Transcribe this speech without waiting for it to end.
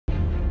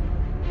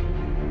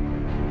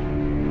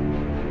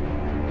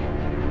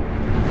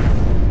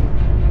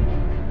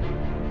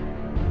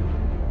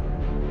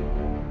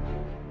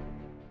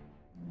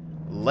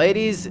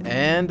Ladies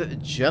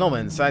and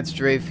gentlemen,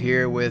 SideStrafe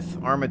here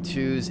with ArmA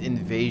 2's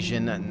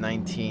Invasion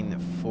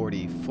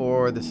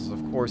 1944. This is,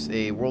 of course,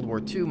 a World War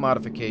II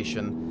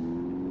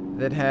modification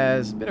that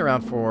has been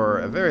around for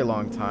a very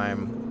long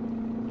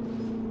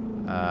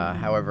time.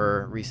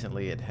 However,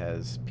 recently it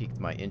has piqued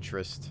my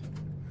interest,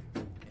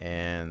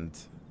 and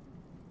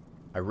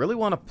I really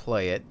want to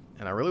play it,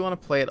 and I really want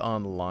to play it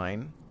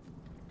online,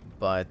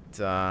 but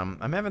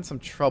I'm having some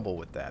trouble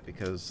with that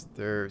because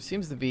there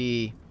seems to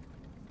be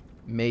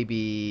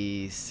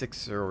maybe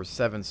 6 or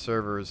 7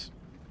 servers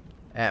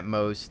at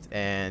most,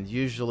 and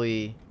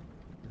usually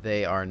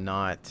they are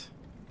not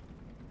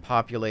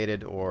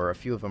populated, or a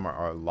few of them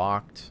are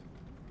locked,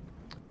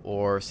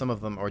 or some of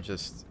them are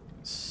just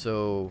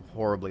so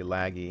horribly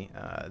laggy.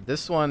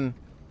 This one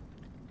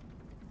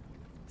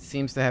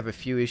seems to have a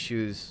few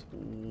issues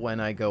when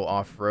I go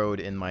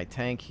off-road in my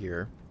tank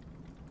here,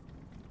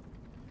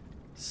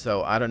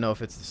 so I don't know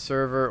if it's the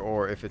server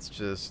or if it's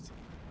just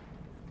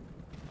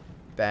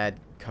bad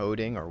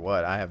coding or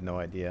what. I have no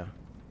idea.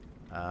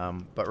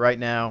 But right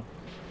now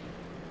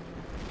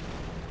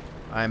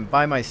I'm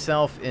by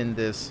myself in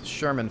this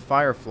Sherman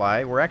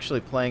Firefly. We're actually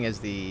playing as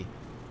the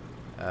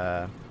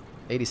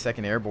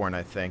 82nd Airborne,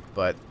 I think,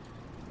 but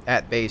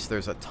at base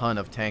there's a ton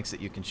of tanks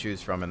that you can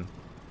choose from, and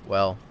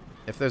well,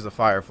 if there's a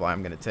Firefly,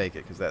 I'm gonna take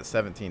it because that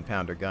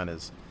 17-pounder gun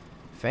is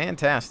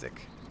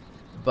fantastic.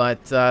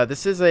 But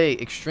this is a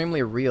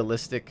extremely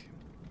realistic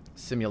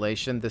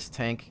simulation. This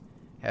tank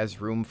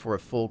has room for a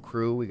full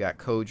crew. We got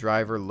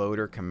co-driver,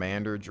 loader,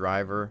 commander,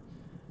 driver.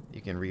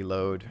 You can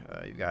reload.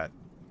 You've got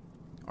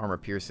armor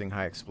piercing,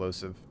 high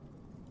explosive.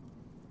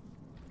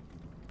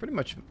 Pretty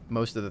much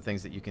most of the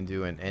things that you can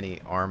do in any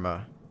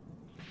ArmA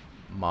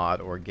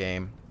mod or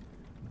game.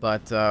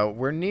 But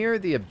we're near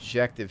the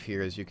objective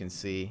here, as you can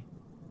see.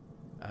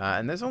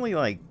 And there's only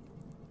like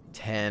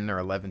 10 or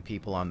 11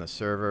 people on the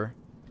server.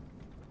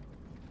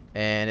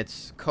 And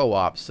it's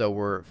co-op, so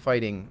we're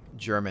fighting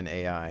German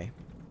AI.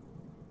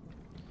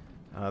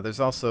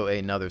 There's also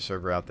another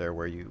server out there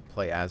where you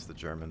play as the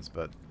Germans,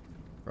 but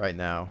right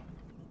now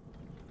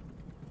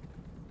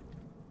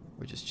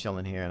we're just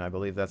chilling here, and I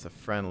believe that's a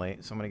friendly.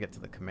 So I'm going to get to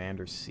the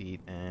commander seat,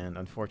 and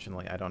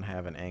unfortunately I don't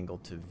have an angle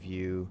to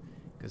view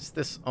because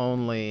this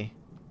only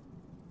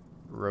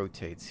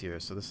rotates here.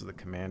 So this is the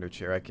commander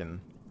chair. I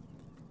can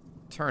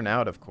turn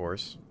out, of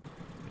course,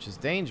 which is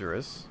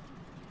dangerous.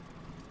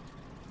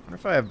 I wonder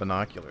if I have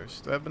binoculars.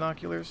 Do I have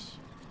binoculars?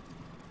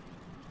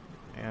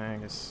 Yeah,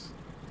 I guess.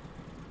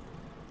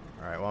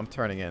 Alright, well, I'm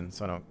turning in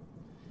so I don't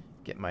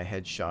get my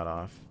head shot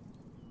off.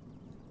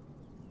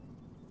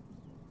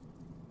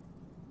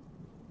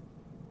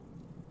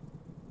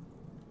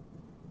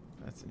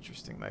 That's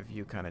interesting. My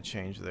view kind of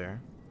changed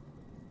there.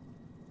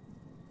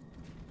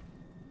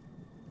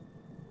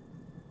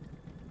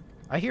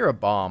 I hear a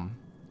bomb.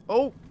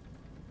 Oh!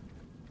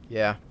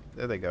 Yeah,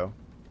 there they go.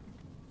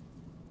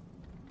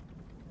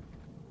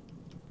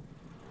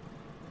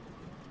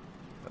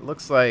 It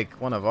looks like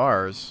one of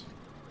ours,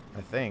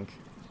 I think.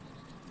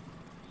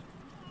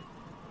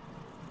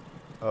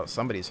 Oh,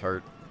 somebody's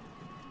hurt.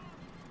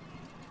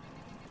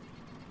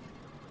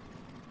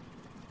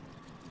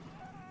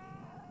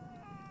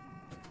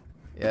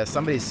 Yeah,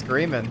 somebody's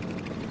screaming.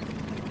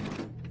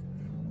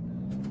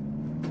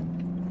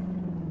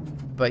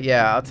 But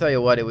yeah, I'll tell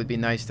you what, it would be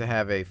nice to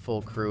have a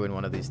full crew in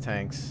one of these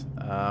tanks.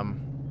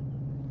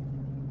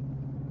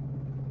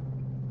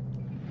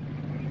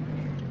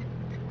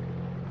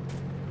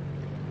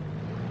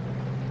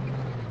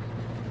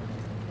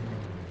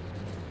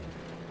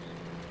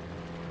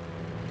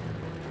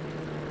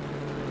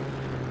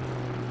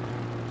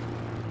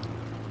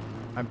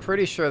 I'm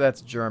pretty sure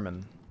that's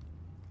German.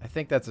 I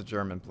think that's a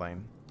German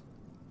plane.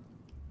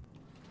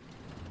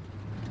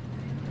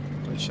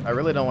 Which I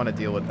really don't want to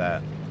deal with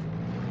that.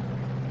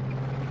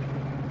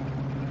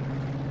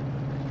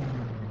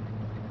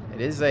 It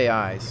is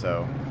AI,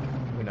 so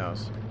who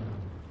knows.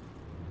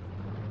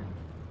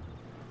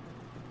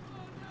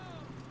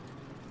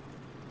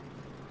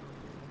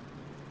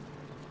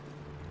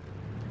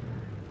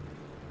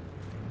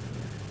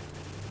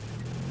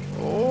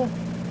 Oh.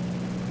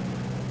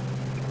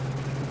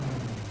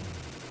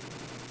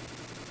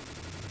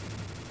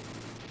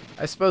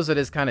 I suppose it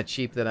is kind of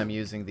cheap that I'm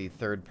using the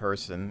third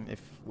person. If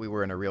we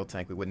were in a real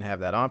tank, we wouldn't have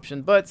that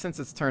option. But since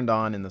it's turned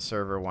on in the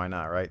server, why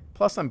not, right?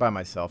 Plus, I'm by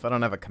myself. I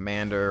don't have a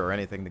commander or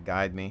anything to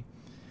guide me.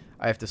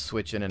 I have to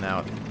switch in and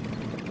out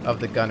of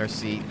the gunner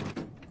seat.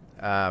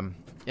 Yeah,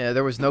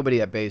 there was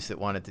nobody at base that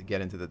wanted to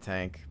get into the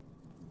tank.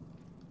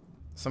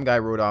 Some guy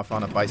rode off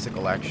on a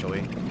bicycle,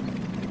 actually.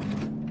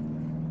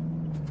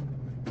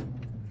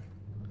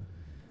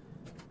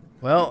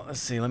 Well, let's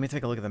see. Let me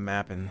take a look at the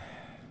map and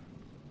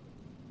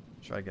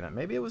try to get out.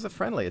 Maybe it was a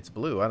friendly. It's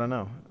blue. I don't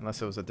know.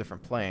 Unless it was a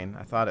different plane.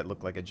 I thought it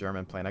looked like a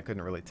German plane. I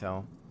couldn't really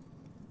tell.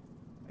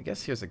 I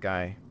guess here's a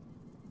guy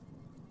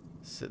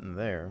sitting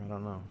there. I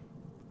don't know.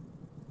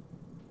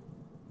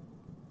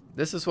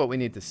 This is what we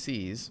need to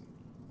seize.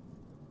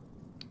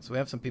 So we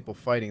have some people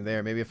fighting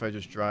there. Maybe if I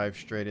just drive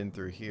straight in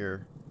through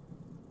here.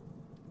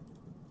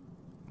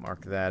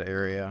 Mark that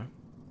area.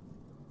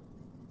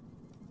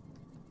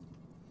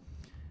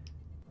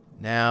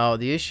 Now,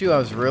 the issue I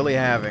was really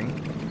having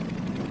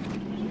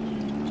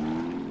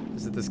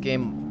is that this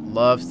game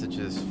loves to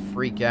just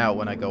freak out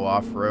when I go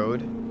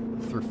off-road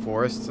through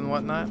forests and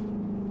whatnot.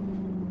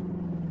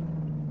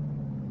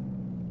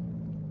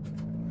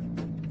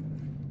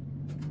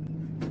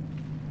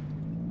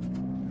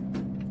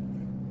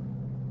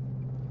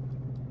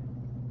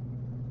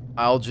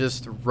 I'll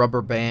just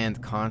rubber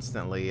band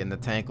constantly, and the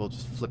tank will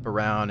just flip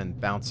around and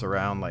bounce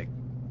around like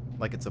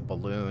it's a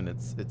balloon.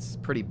 It's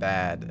pretty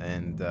bad,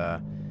 and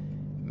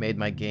made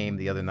my game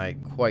the other night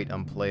quite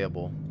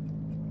unplayable.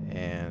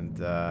 And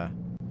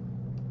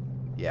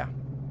yeah,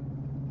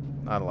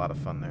 not a lot of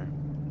fun there.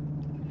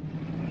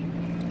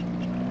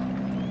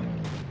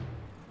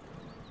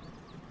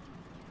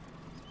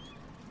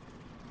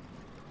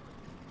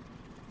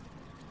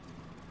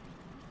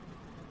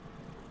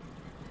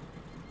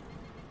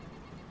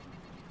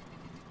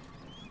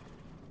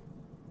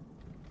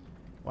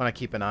 Want to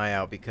keep an eye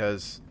out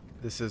because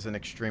this is an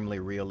extremely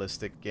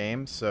realistic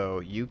game, so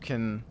you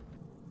can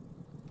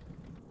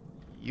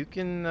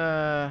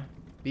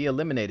be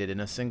eliminated in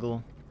a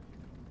single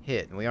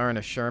hit. And we are in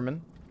a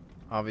Sherman,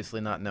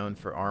 obviously not known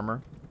for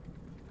armor,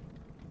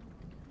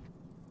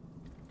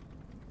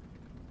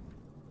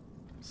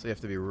 so you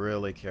have to be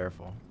really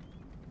careful.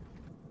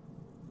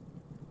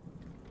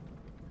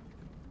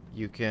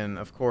 You can,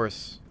 of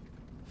course,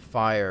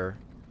 fire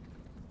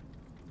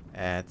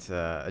at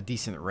a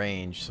decent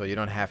range, so you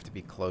don't have to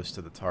be close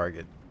to the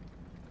target,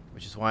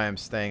 which is why I'm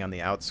staying on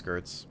the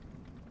outskirts.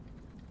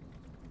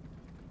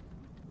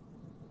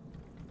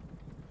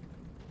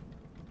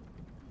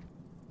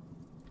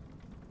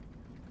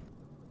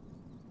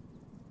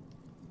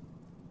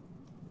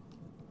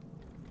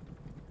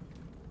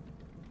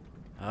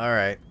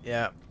 Alright,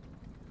 yeah.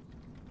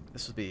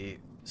 This would be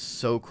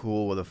so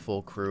cool with a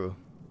full crew,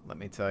 let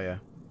me tell you.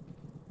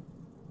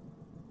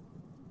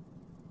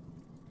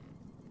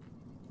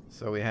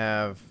 So we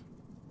have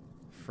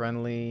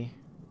friendly,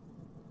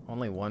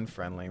 only one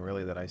friendly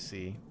really that I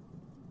see.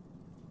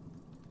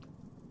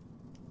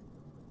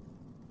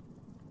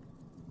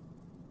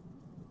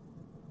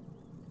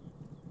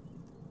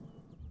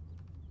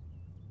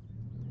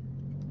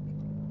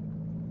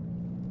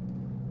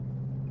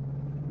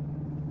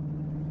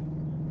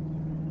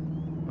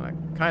 I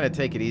kind of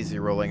take it easy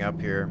rolling up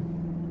here.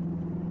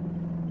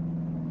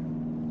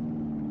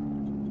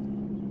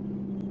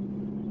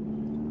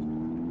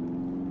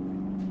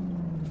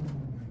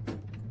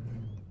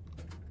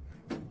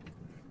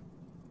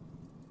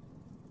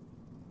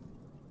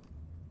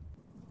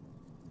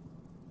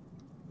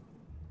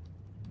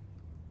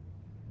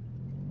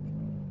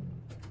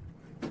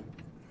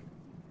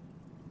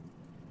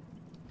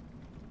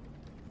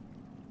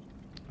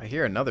 I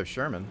hear another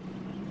Sherman.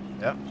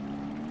 Yep.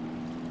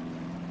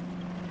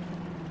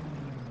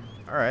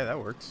 Alright, that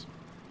works.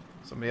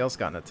 Somebody else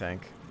got in a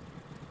tank.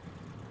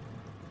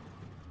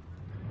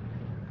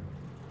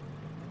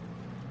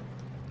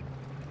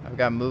 I've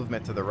got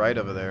movement to the right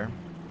over there.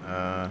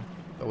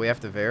 But we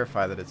have to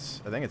verify that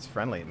it's... I think it's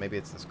friendly. Maybe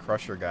it's this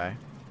Crusher guy.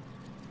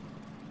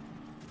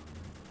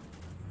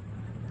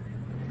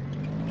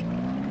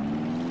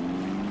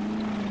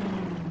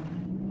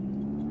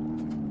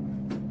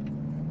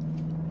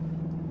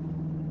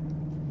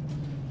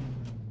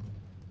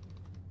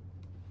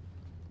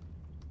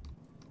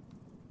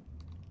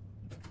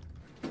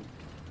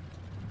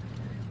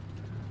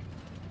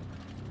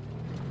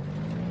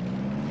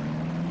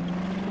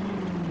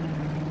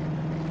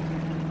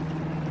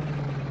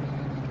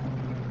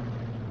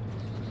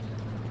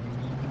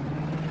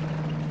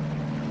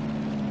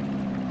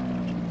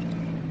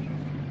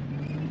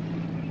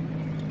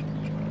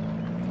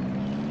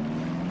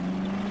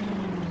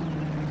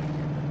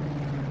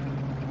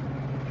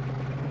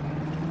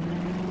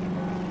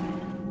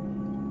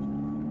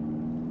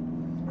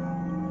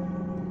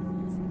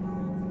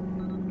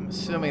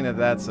 Assuming that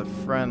that's a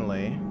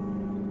friendly.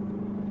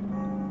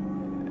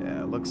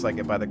 Yeah, it looks like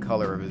it by the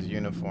color of his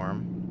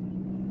uniform.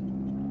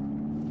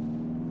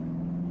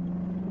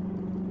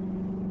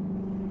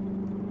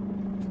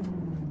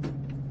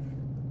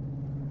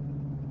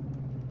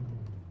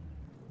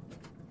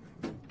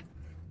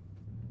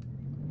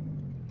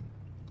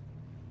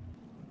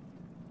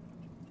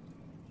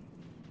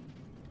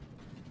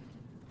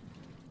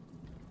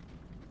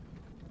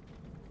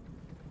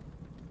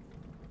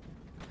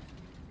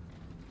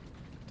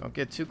 Don't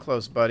get too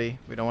close, buddy.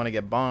 We don't want to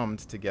get bombed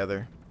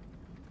together.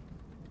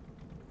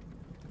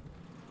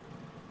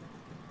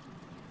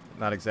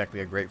 Not exactly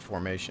a great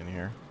formation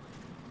here.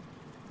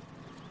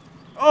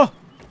 Oh!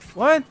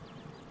 What?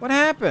 What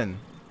happened?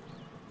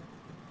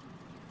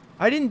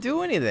 I didn't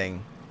do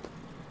anything.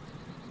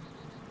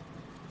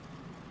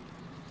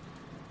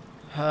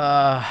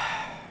 I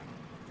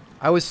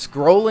was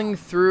scrolling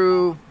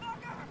through...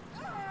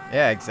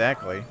 Yeah,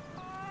 exactly.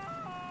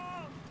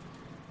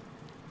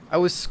 I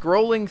was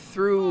scrolling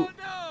through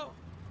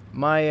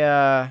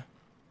my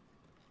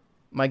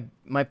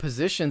my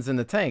positions in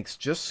the tanks,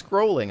 just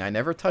scrolling. I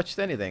never touched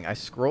anything. I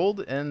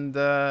scrolled and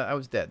I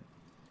was dead.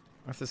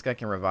 I wonder if this guy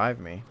can revive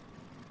me.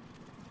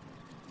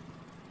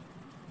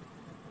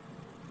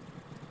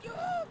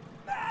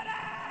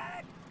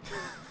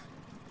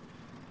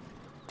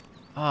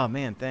 Oh,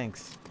 man,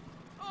 thanks.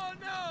 Oh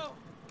no!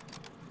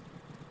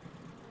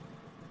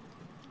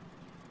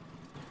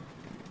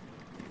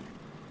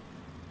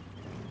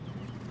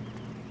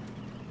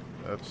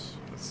 Oops,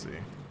 let's see.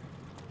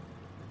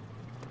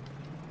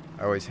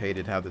 I always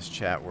hated how this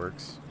chat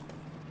works.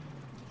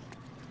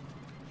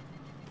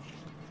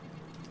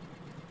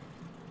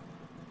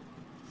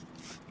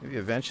 Maybe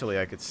eventually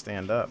I could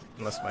stand up,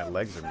 unless my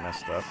legs are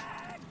messed up.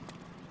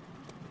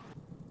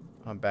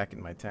 I'm back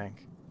in my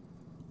tank.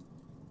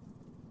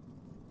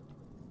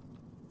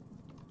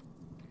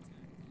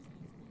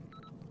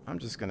 I'm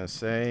just gonna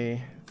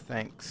say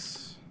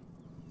thanks.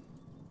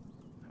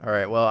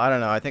 Alright, well, I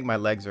don't know. I think my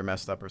legs are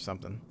messed up or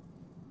something.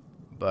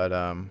 But,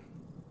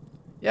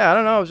 yeah, I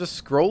don't know. I was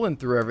just scrolling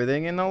through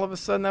everything, and all of a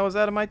sudden I was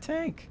out of my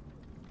tank.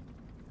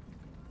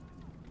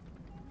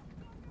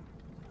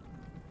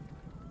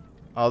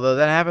 Although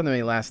that happened to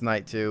me last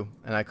night, too,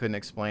 and I couldn't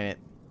explain it.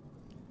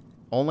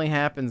 Only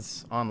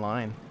happens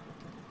online.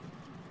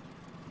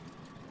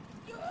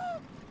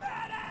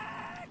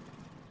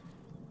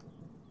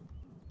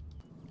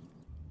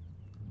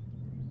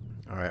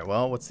 Alright,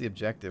 well, what's the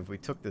objective? We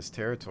took this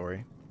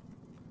territory.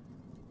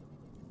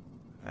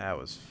 That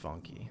was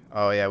funky.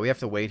 Oh, yeah, we have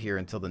to wait here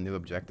until the new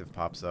objective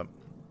pops up.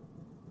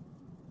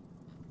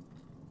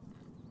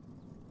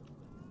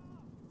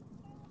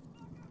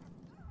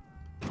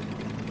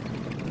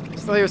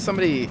 Still hear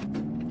somebody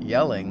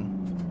yelling.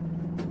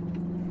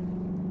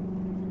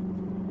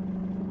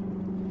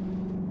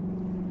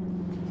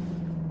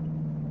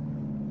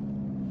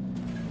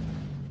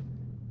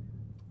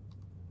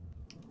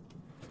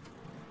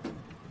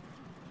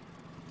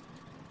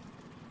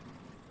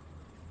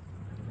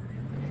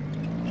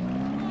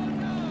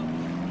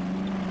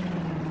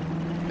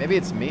 Maybe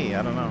it's me,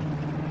 I don't know.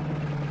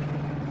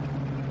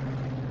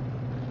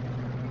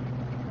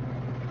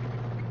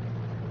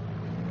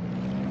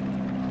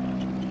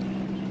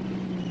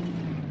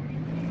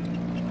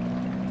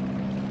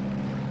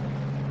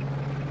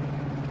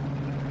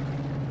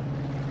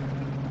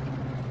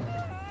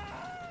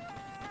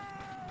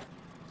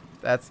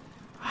 That's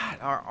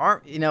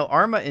you know,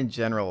 ArmA in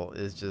general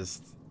is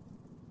just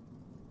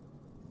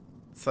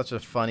such a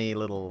funny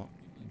little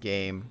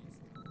game.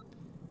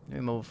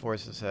 New mobile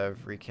forces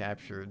have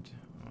recaptured.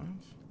 What?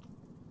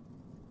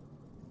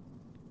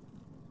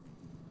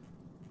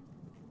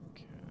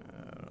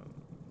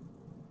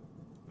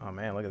 Oh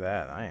man, look at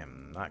that. I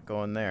am not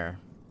going there.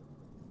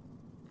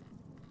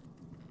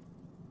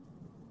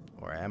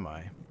 Or am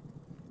I? You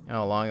know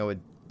how long it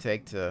would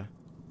take to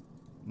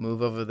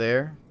move over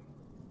there?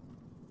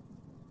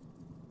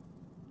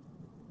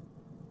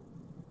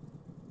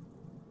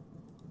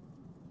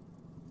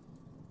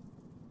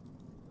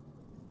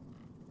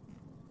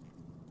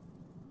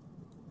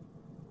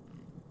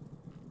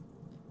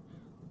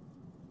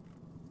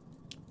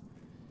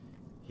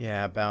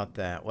 Yeah, about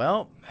that.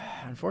 Well,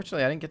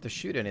 unfortunately, I didn't get to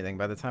shoot anything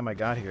by the time I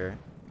got here.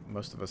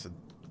 Most of us had...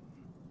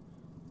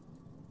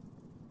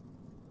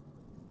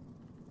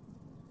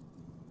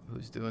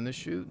 Who's doing the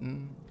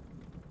shooting?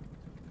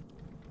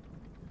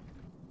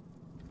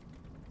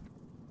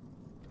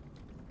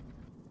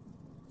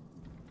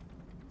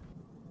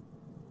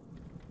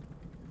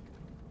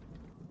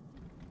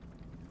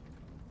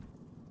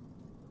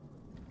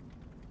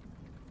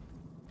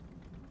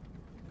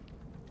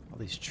 All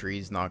these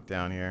trees knocked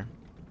down here.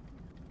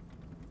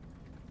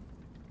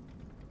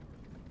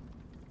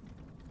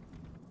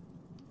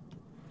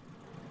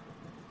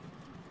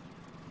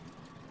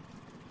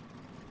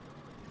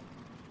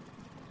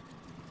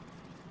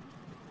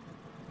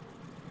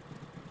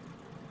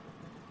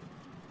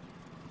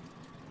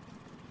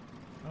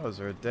 Oh, is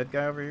there a dead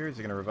guy over here? Is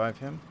he gonna revive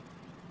him?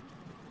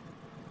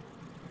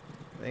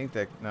 I think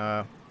that...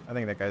 No, I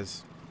think that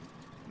guy's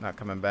not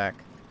coming back.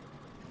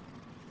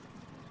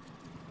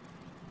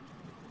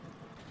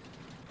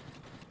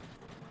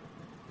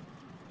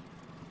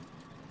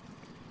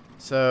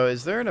 So,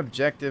 is there an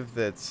objective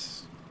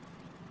that's...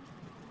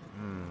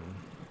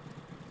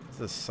 This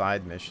is a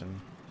side mission.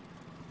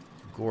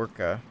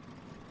 Gorka.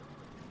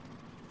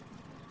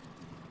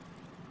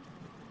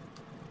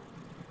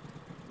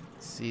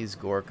 Seize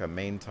Gorka,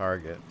 main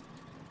target.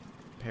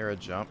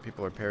 Para-jump.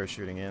 People are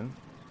parachuting in.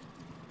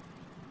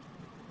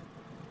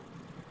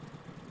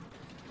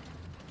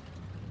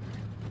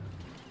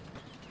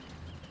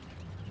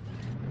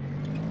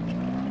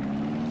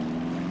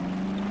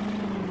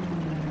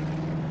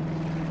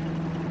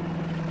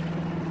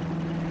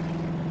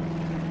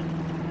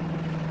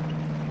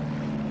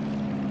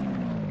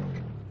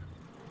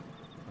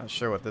 Not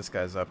sure what this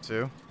guy's up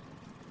to.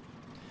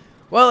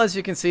 Well, as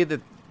you can see,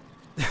 that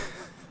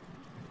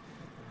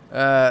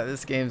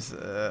this game's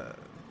a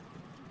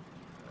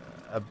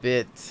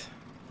bit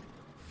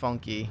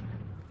funky.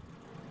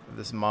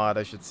 This mod,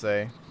 I should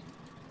say.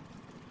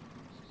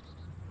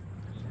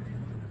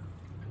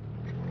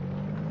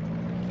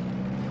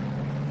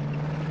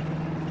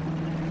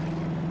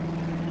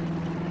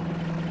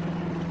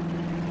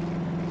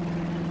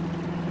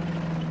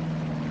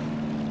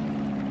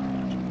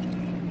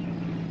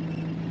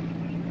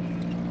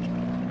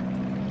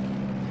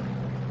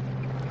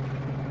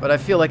 But I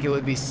feel like it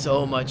would be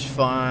so much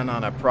fun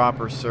on a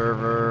proper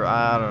server.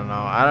 I don't know.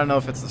 I don't know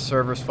if it's the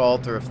server's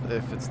fault or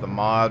if it's the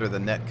mod or the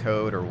net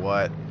code or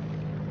what.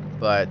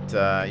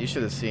 But you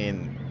should have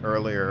seen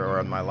earlier or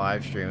on my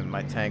live stream,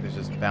 my tank was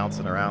just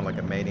bouncing around like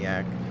a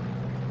maniac.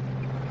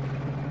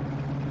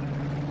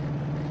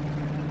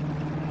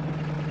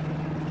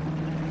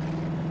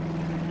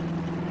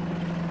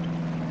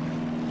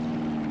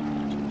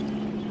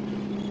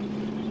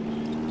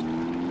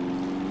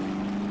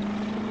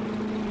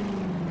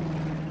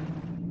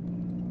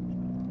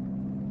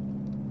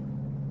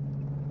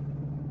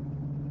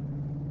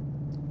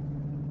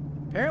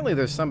 Apparently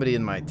there's somebody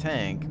in my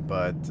tank,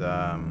 but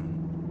I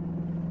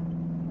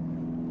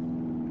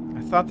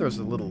thought there was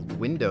a little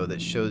window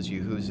that shows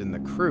you who's in the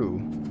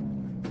crew.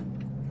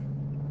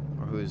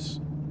 Or who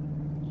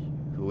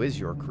is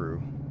your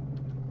crew.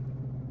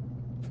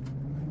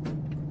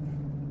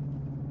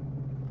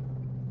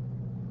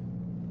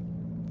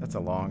 That's a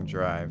long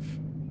drive.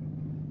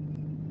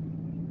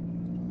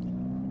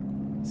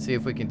 See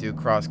if we can do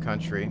cross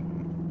country.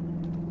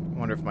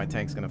 Wonder if my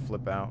tank's gonna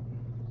flip out.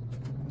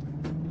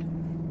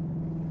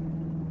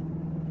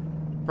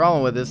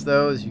 Problem with this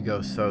though is you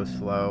go so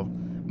slow.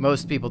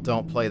 Most people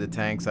don't play the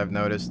tanks, I've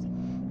noticed.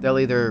 They'll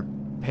either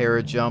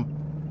para-jump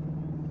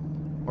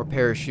or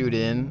parachute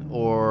in,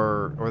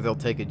 or they'll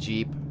take a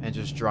Jeep and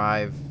just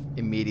drive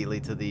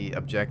immediately to the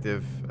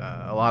objective.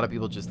 A lot of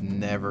people just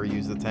never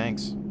use the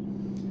tanks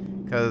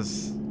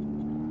because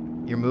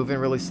you're moving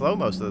really slow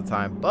most of the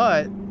time.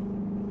 But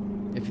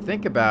if you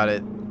think about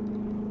it,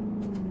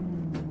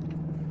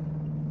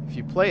 if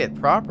you play it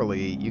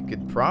properly, you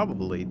could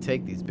probably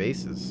take these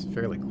bases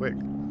fairly quick.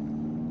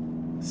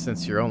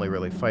 Since you're only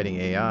really fighting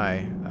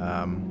AI,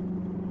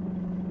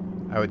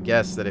 I would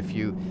guess that if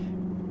you...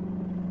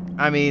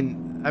 I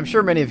mean, I'm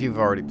sure many of you have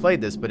already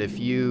played this, but if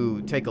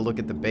you take a look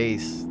at the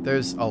base,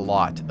 there's a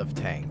lot of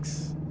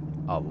tanks.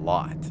 A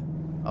lot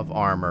of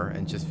armor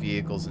and just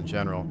vehicles in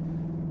general.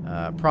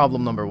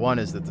 Problem number one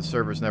is that the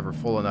server's never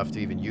full enough to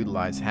even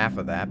utilize half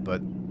of that,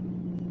 but...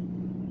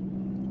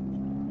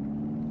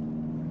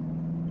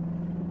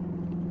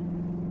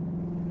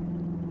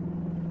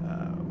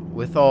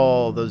 with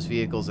all those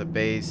vehicles at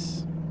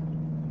base,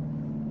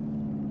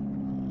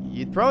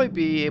 you'd probably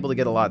be able to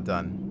get a lot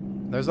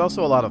done. There's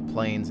also a lot of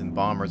planes and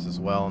bombers as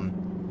well.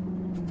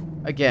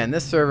 And again,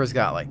 this server's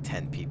got like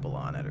 10 people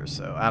on it or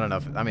so. I don't know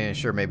if... I mean,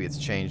 sure, maybe it's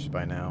changed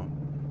by now.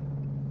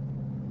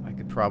 I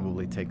could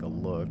probably take a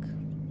look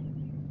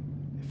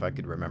if I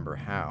could remember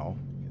how.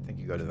 I think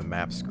you go to the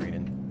map screen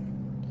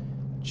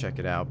and check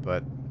it out,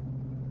 but...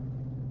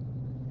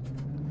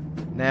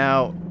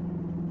 Now...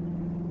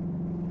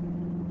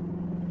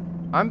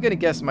 I'm gonna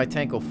guess my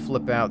tank will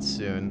flip out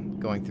soon,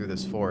 going through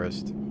this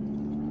forest.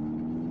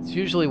 It's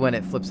usually when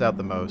it flips out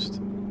the most.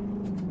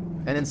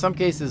 And in some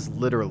cases,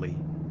 literally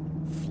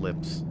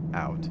flips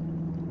out.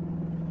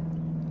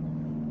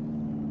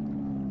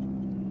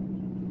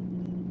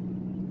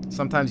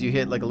 Sometimes you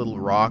hit like a little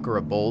rock or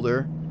a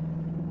boulder,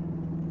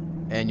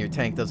 and your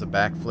tank does a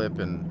backflip,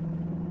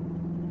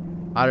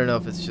 and I don't know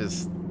if it's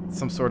just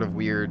some sort of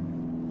weird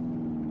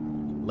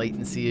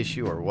latency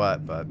issue or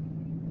what, but...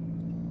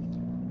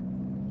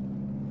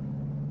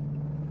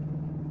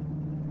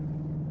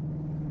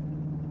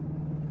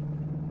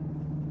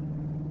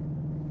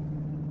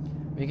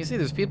 You can see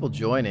there's people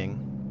joining,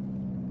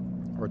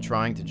 or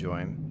trying to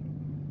join.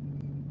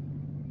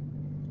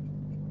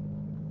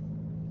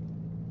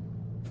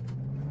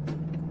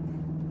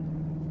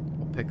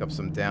 We'll pick up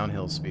some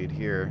downhill speed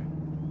here.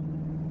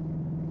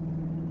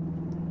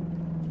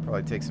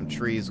 Probably take some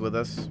trees with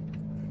us.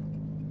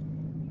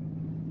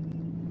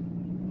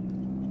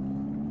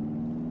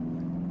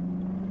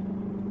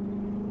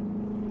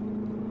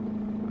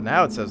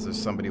 Now it says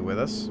there's somebody with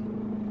us.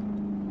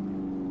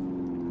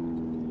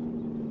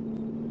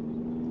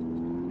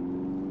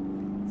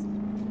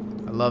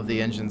 I love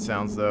the engine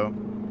sounds, though.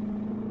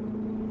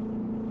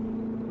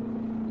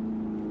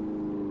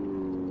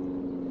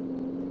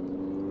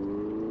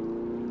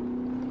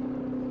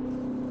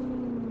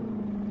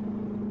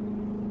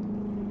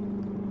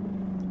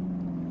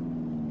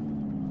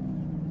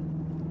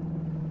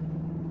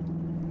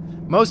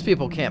 Most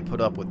people can't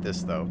put up with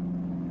this, though.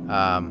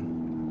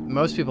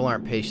 Most people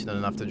aren't patient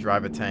enough to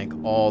drive a tank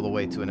all the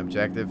way to an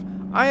objective.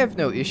 I have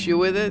no issue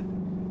with it,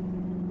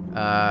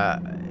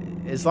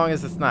 as long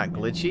as it's not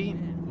glitchy.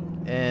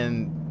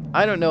 And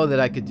I don't know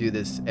that I could do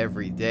this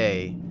every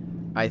day.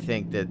 I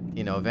think that,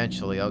 you know,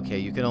 eventually, okay,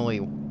 you can only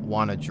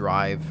want to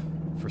drive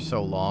for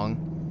so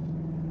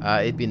long.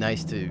 It'd be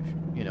nice to,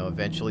 you know,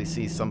 eventually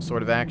see some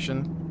sort of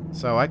action.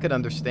 So I could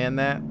understand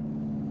that.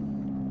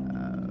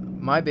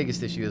 My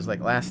biggest issue is, like,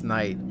 last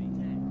night.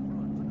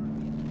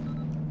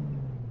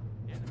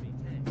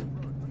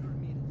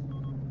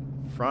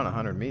 Front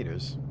 100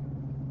 meters.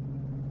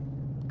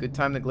 Good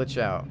time to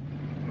glitch out.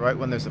 Right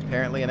when there's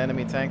apparently an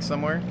enemy tank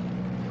somewhere.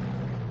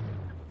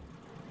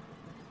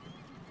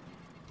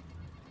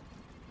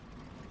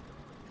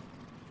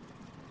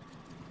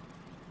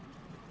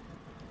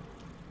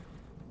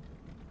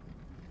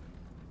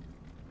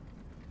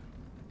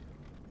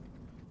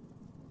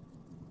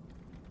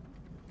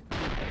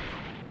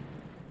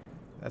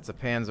 That's a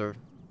Panzer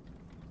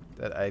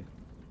that I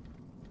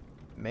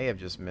may have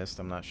just missed.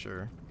 I'm not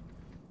sure.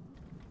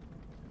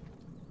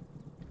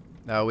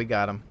 No, we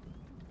got him.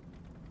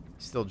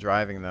 Still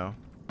driving, though.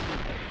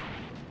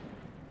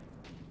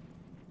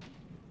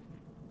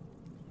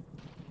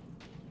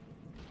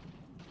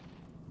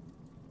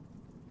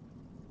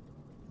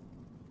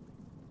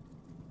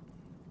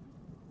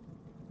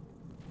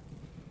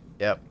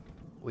 Yep.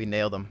 We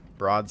nailed him.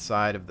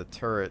 Broadside of the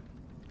turret.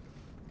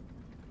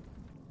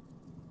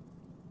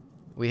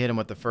 We hit him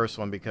with the first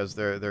one because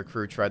their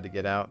crew tried to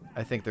get out.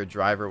 I think their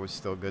driver was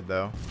still good,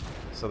 though.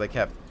 So they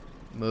kept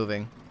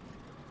moving.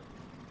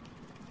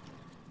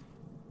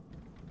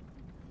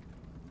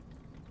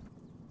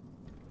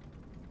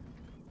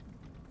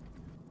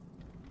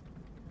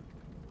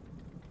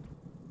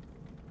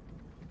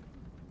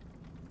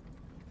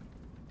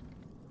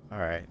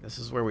 Alright, this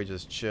is where we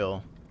just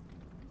chill.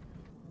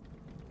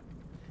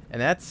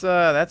 And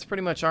that's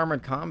pretty much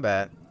armored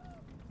combat.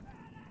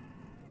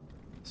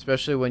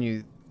 Especially when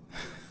you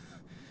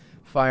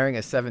firing a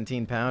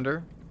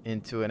 17-pounder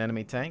into an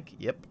enemy tank.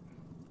 Yep.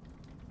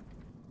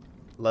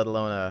 Let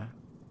alone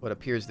what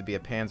appears to be a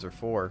Panzer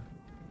IV.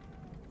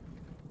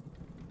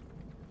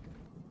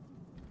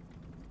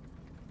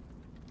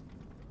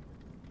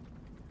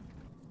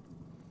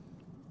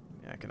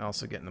 Yeah, I can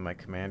also get into my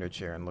commander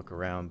chair and look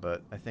around,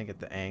 but I think at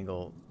the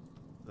angle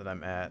that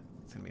I'm at,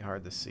 it's going to be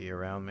hard to see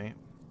around me.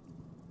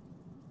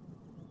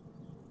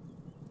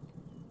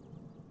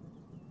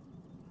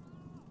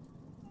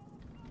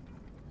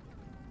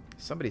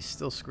 Somebody's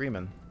still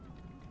screaming.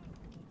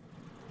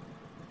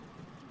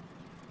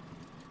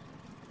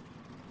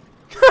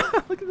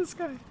 Look at this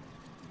guy.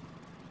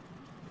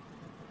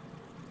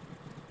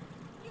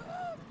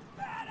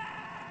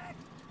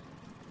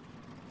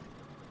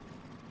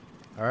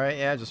 Alright,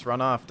 yeah, just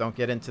run off. Don't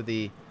get into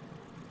the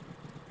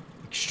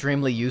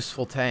extremely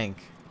useful tank.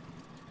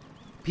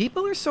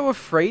 People are so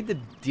afraid to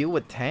deal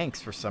with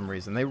tanks for some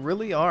reason. They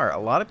really are. A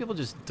lot of people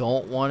just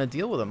don't want to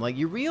deal with them. Like,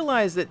 you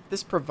realize that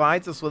this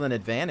provides us with an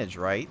advantage,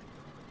 right?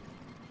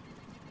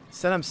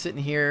 Instead, I'm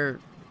sitting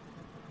here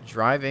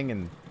driving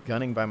and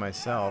gunning by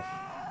myself.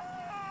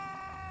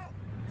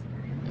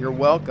 You're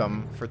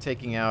welcome for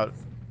taking out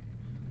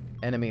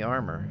enemy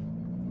armor.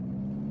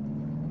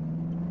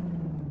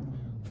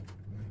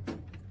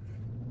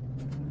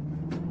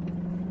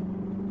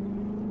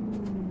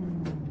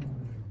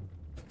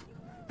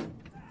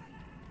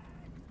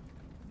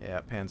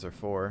 Yeah, Panzer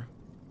IV.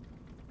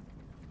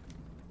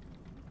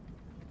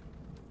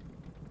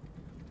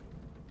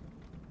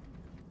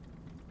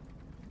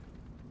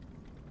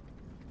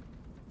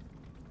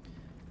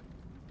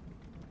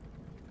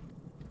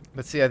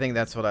 But see, I think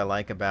that's what I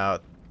like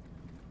about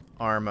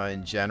ArmA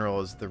in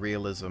general, is the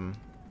realism.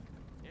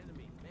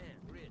 Enemy man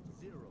grid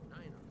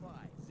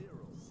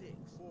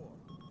 095064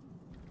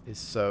 is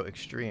so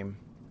extreme.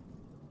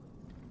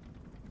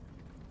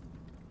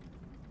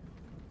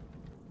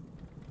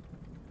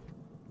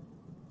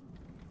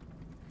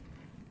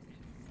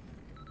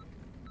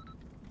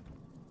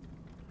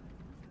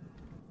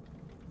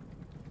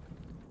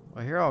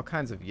 I hear all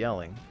kinds of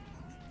yelling.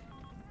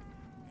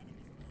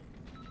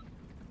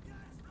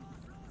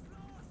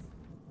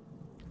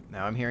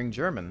 Now I'm hearing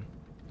German.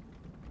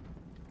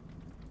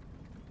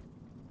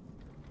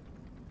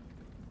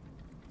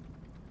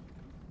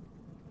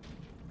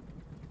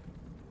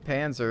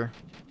 Panzer.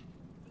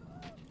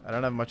 I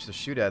don't have much to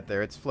shoot at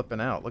there. It's flipping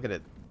out. Look at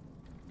it.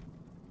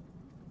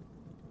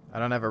 I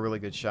don't have a really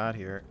good shot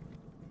here.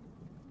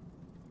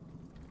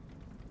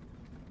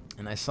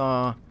 And I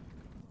saw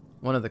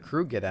one of the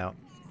crew get out.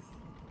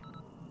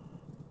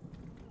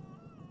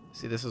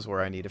 See, this is where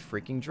I need a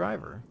freaking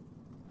driver.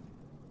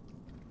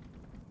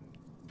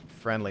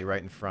 Friendly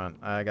right in front.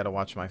 I gotta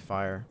watch my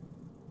fire.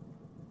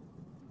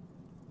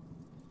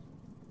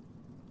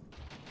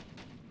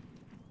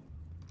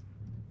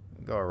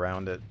 Go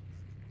around it.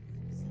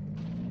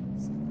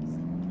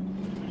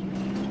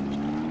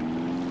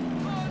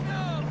 Oh,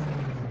 no!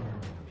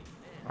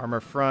 Armor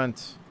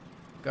front.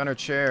 Gunner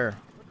chair.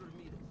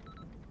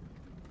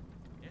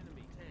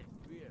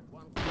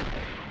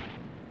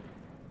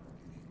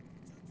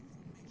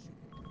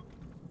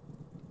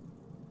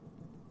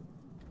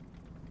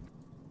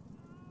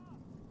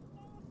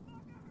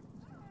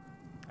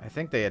 I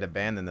think they had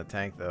abandoned the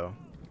tank, though.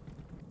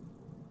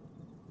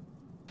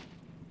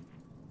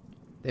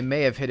 They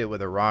may have hit it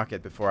with a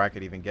rocket before I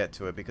could even get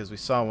to it, because we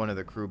saw one of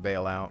the crew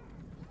bail out.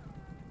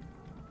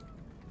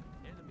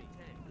 Enemy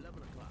tank,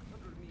 11 o'clock,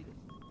 100 meters.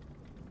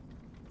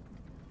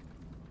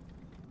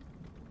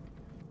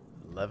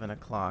 11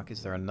 o'clock.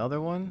 Is there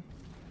another one?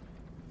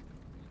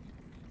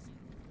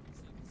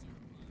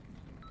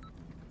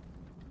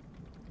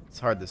 It's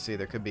hard to see.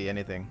 There could be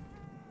anything.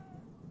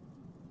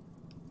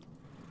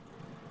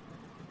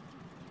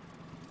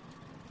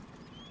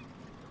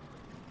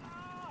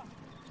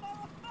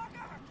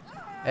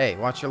 Hey,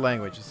 watch your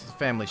language. This is a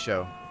family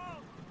show.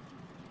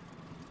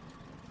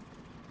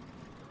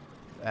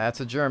 That's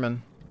a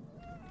German.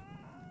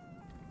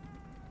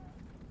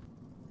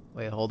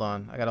 Wait, hold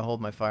on. I gotta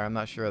hold my fire. I'm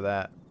not sure of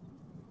that.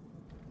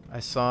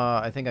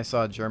 I think I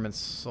saw a German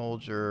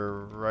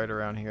soldier right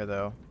around here,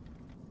 though.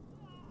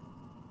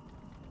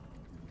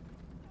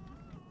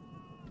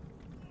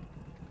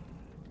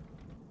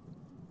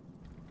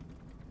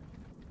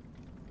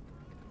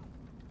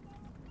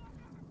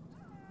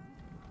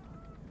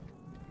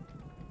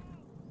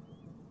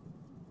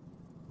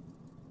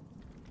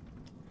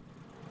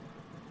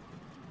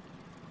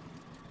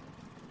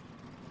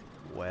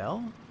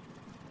 Well,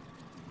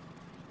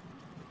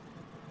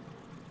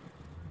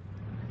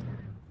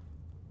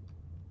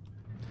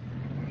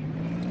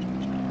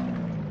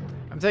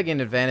 I'm taking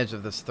advantage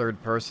of this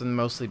third person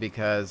mostly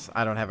because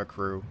I don't have a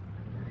crew.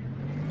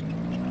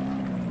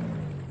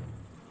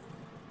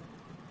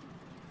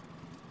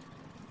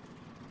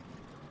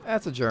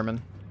 That's a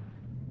German.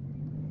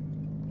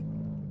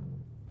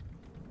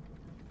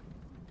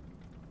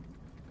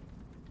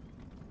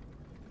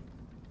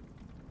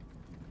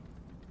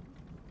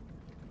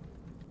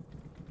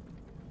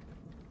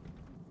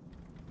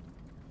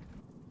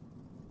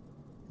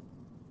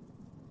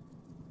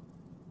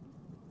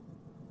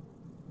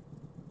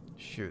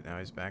 Shoot, now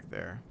he's back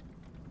there.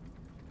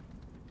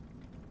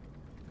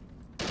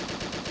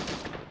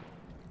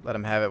 Let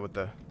him have it with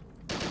the...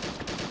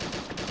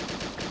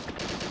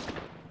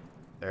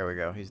 There we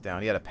go, he's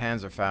down. He had a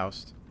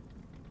Panzerfaust.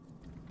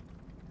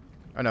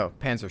 Oh no,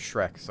 Panzer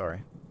Shrek,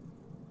 sorry.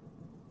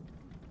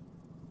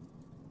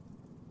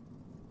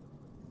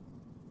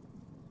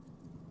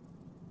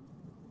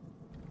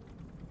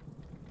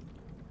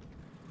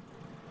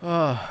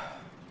 Oh.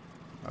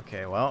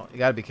 Okay, well, you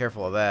gotta be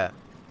careful of that.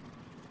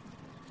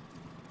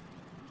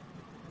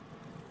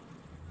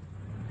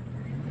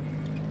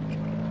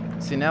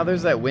 See, now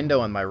there's that window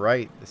on my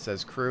right that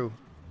says crew.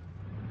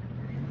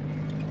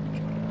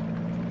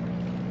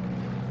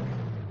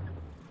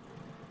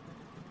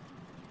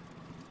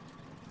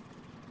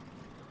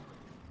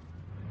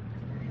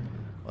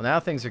 Well, now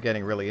things are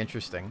getting really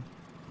interesting.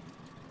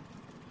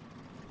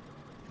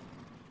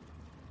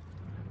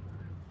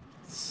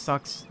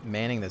 Sucks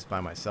manning this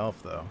by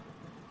myself, though.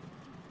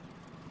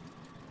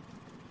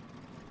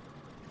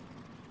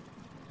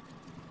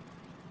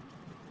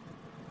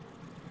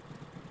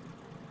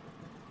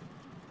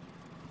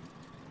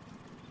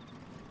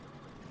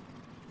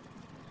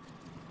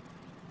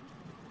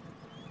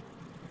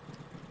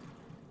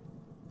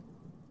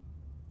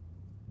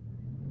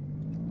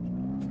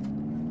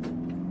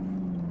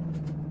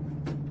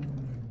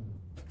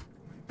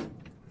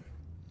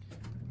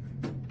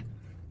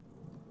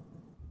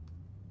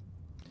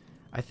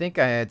 I think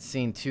I had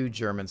seen 2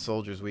 German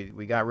soldiers.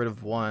 We got rid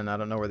of one. I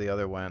don't know where the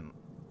other went.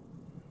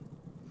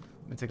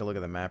 Let me take a look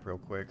at the map real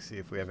quick, see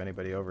if we have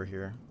anybody over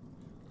here.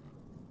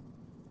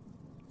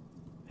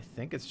 I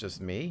think it's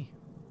just me.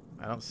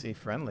 I don't see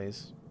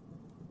friendlies.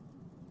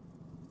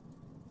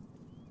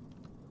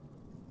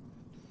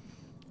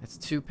 It's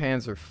 2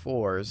 Panzer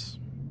IVs.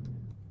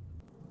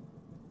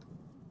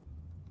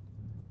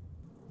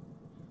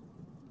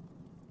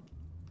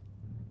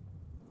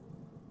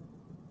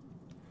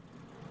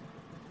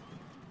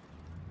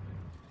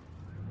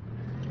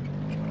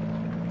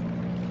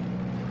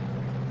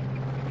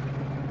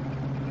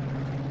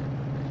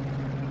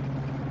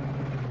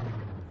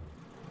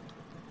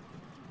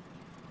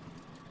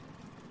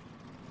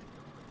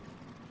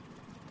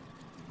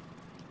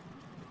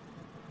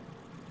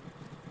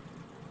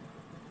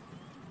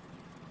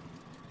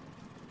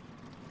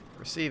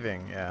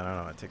 Receiving. Yeah, I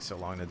don't know. It takes so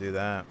long to do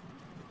that.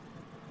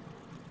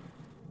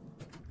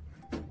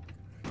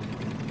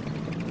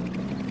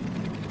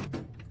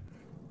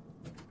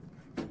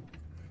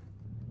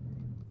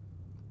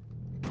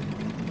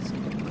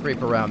 Let's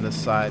creep around this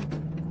side.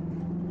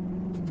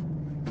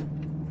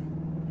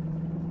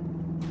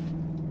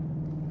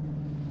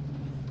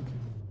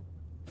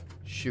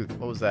 Shoot,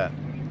 what was that?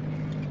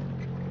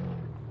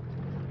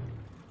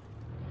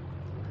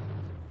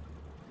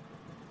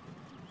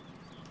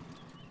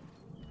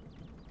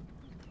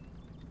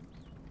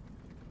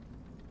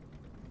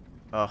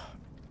 Oh,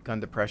 gun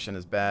depression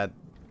is bad.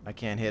 I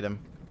can't hit him.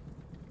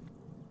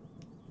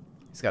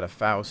 He's got a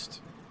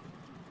Faust.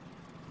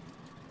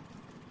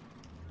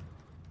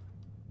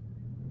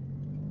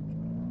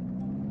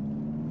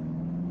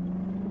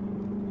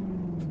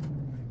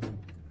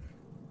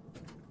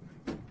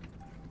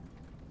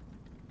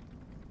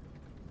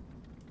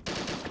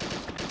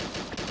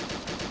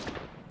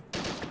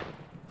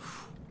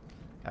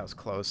 That was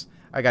close.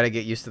 I gotta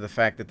get used to the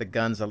fact that the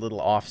gun's a little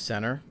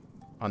off-center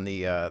on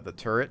the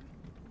turret.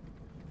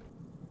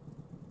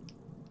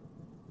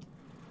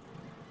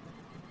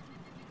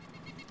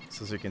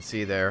 So as you can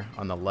see there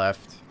on the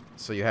left,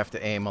 so you have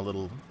to aim a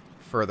little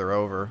further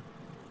over.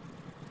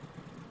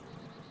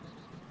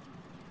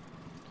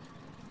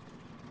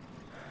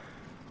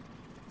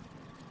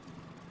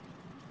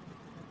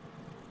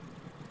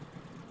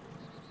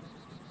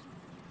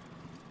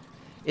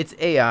 It's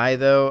AI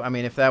though. I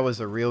mean, if that was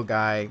a real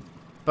guy,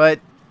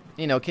 but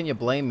you know, can you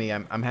blame me?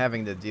 I'm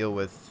having to deal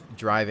with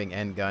driving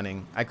and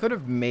gunning. I could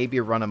have maybe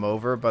run him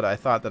over, but I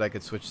thought that I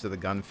could switch to the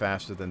gun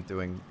faster than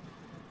doing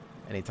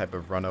any type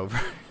of run over.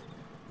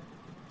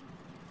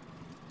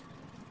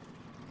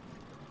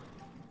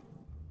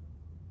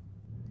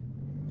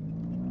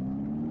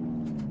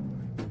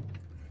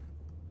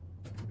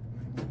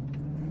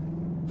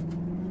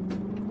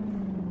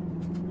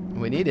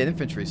 We need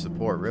infantry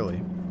support,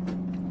 really.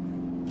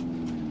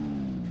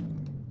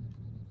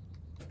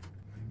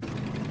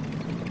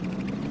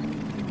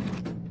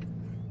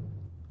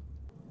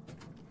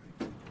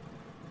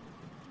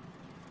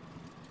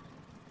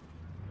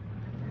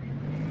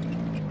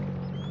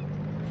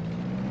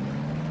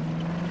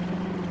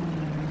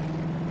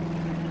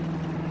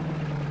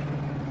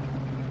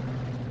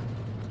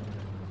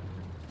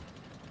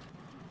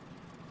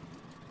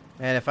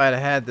 Man, if I'd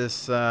had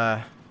this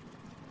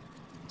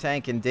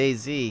tank in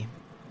DayZ,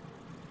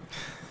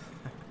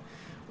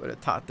 would have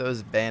taught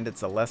those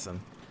bandits a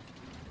lesson.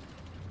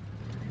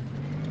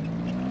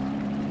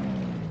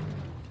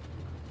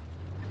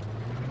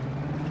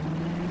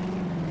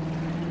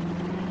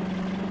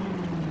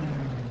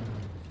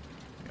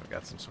 I've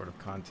got some sort of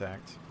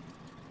contact.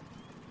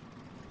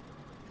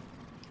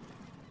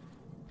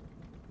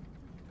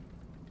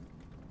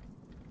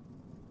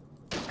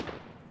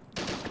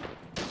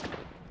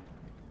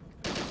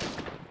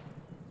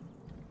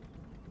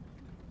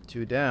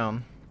 Two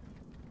down.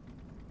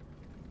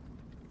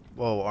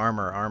 Whoa,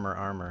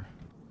 armor.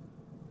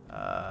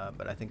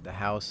 But I think the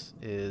house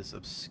is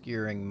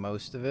obscuring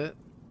most of it.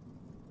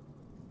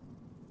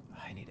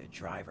 I need a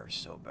driver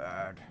so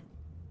bad.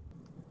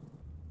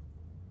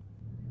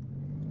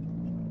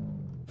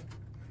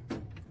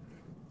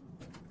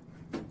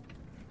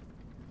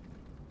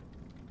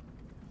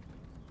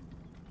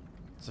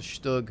 It's a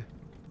Stug.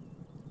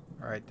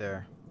 Right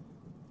there.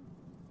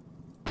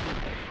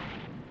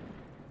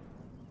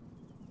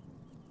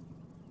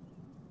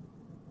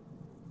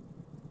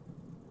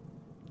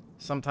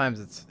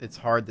 Sometimes it's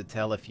hard to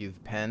tell if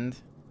you've penned.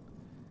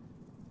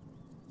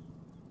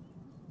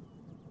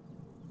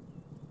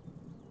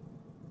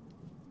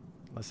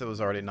 Unless it was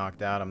already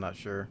knocked out, I'm not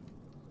sure.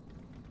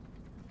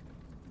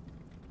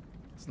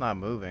 It's not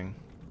moving.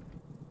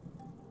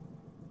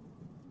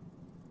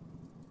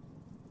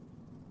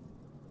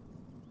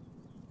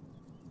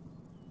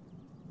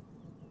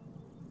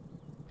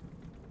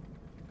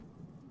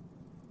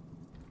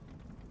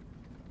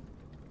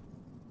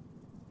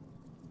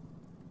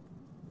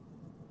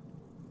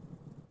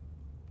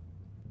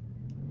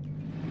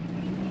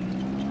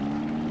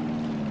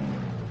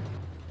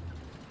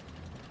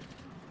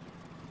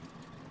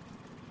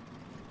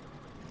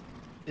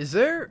 Is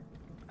there,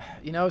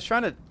 you know, I was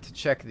trying to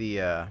check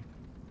the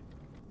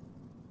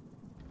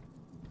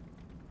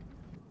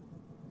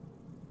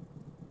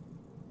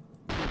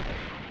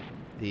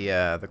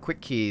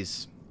quick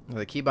keys,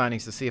 the key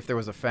bindings, to see if there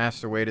was a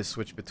faster way to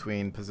switch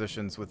between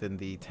positions within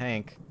the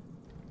tank.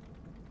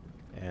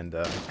 And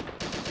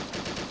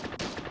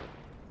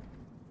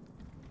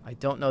I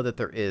don't know that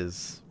there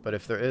is, but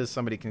if there is,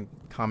 somebody can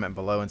comment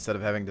below instead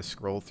of having to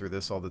scroll through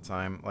this all the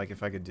time. Like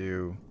if I could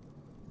do...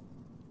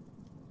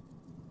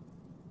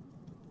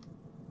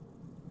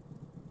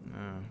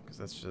 because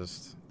that's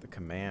just the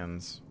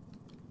commands.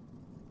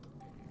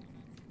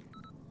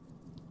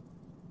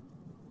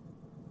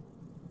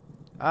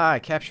 Ah, I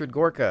captured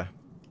Gorka.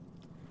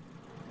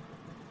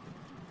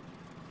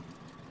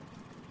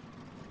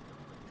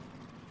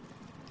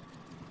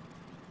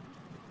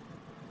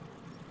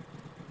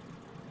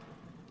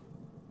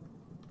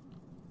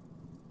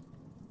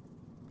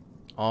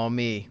 All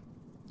me.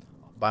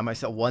 By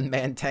myself.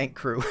 One-man tank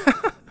crew.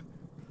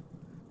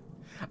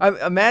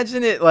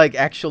 Imagine it like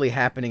actually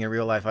happening in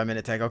real life. I'm in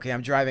a tank. Okay,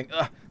 I'm driving.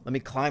 Let me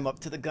climb up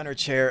to the gunner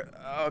chair.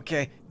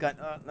 Okay,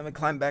 let me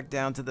climb back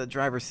down to the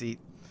driver's seat.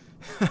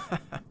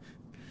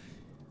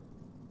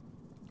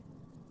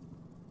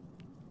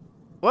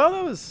 Well,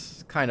 that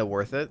was kind of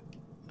worth it.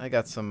 I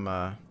got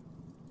some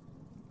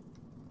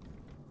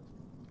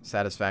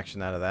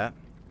satisfaction out of that.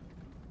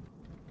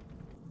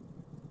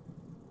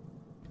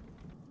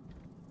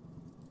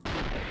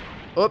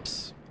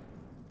 Oops.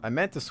 I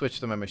meant to switch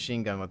to my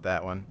machine gun with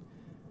that one.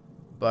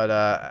 But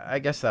I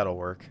guess that'll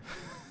work.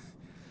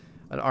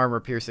 An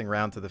armor-piercing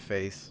round to the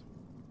face.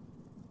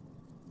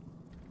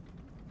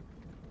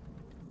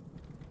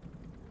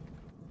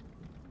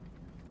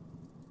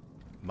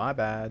 My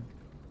bad.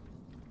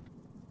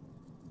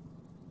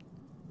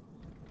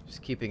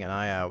 Just keeping an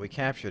eye out. We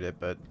captured it,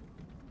 but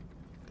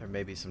there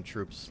may be some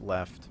troops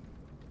left.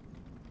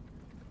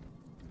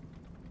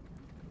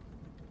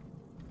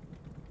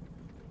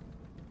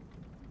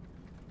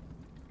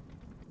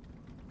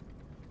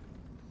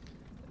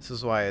 This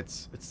is why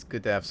it's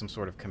good to have some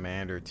sort of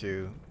commander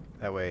too.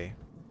 That way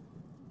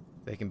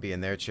they can be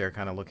in their chair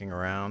kind of looking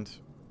around.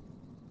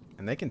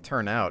 And they can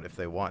turn out if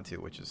they want to,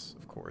 which is,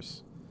 of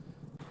course,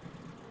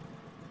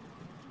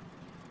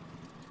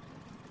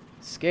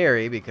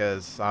 scary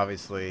because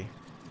obviously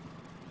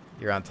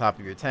you're on top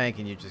of your tank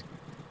and you just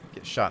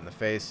get shot in the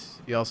face.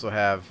 You also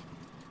have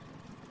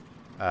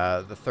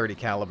the 30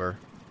 caliber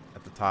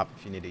at the top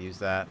if you need to use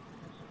that.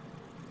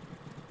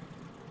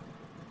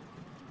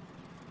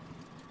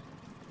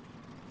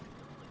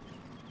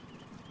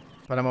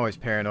 But I'm always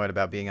paranoid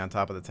about being on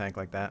top of the tank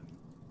like that.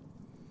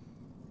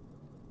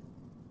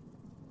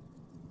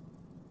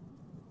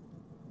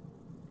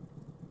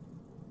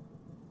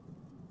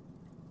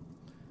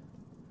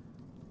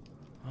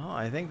 Well,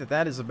 I think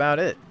that is about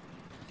it.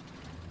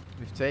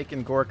 We've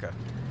taken Gorka.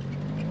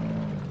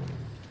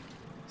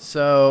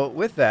 So,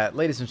 with that,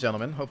 ladies and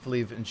gentlemen, hopefully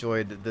you've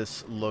enjoyed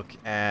this look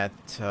at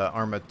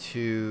ArmA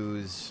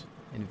 2's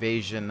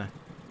Invasion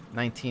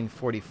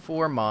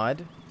 1944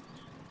 mod.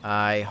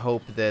 I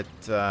hope that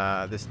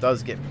this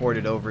does get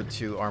ported over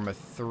to ArmA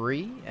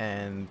 3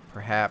 and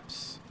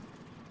perhaps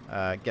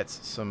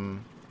gets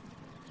some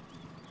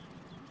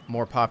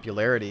more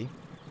popularity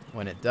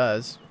when it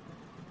does.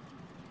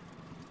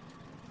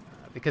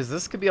 Because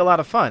this could be a lot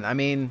of fun. I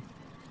mean,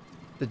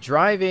 the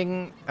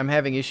driving I'm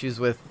having issues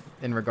with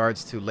in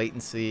regards to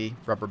latency,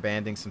 rubber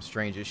banding, some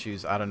strange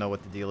issues. I don't know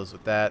what the deal is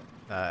with that.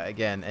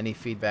 Again, any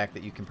feedback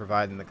that you can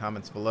provide in the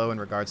comments below in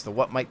regards to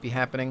what might be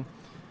happening,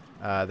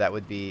 that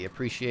would be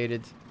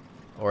appreciated.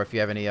 Or if you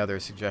have any other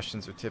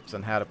suggestions or tips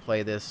on how to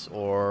play this,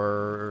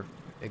 or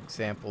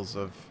examples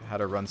of how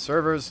to run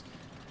servers,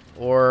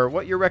 or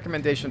what your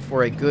recommendation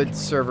for a good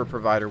server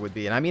provider would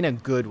be. And I mean a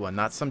good one,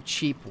 not some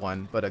cheap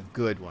one, but a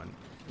good one.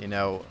 You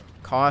know,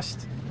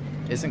 cost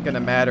isn't going to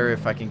matter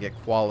if I can get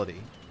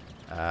quality.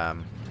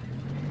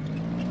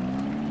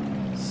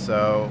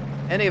 So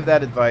any of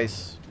that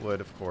advice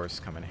would, of course,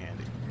 come in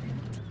handy.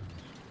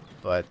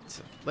 But,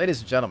 ladies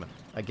and gentlemen,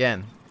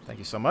 again, thank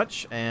you so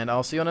much, and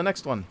I'll see you on the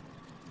next one.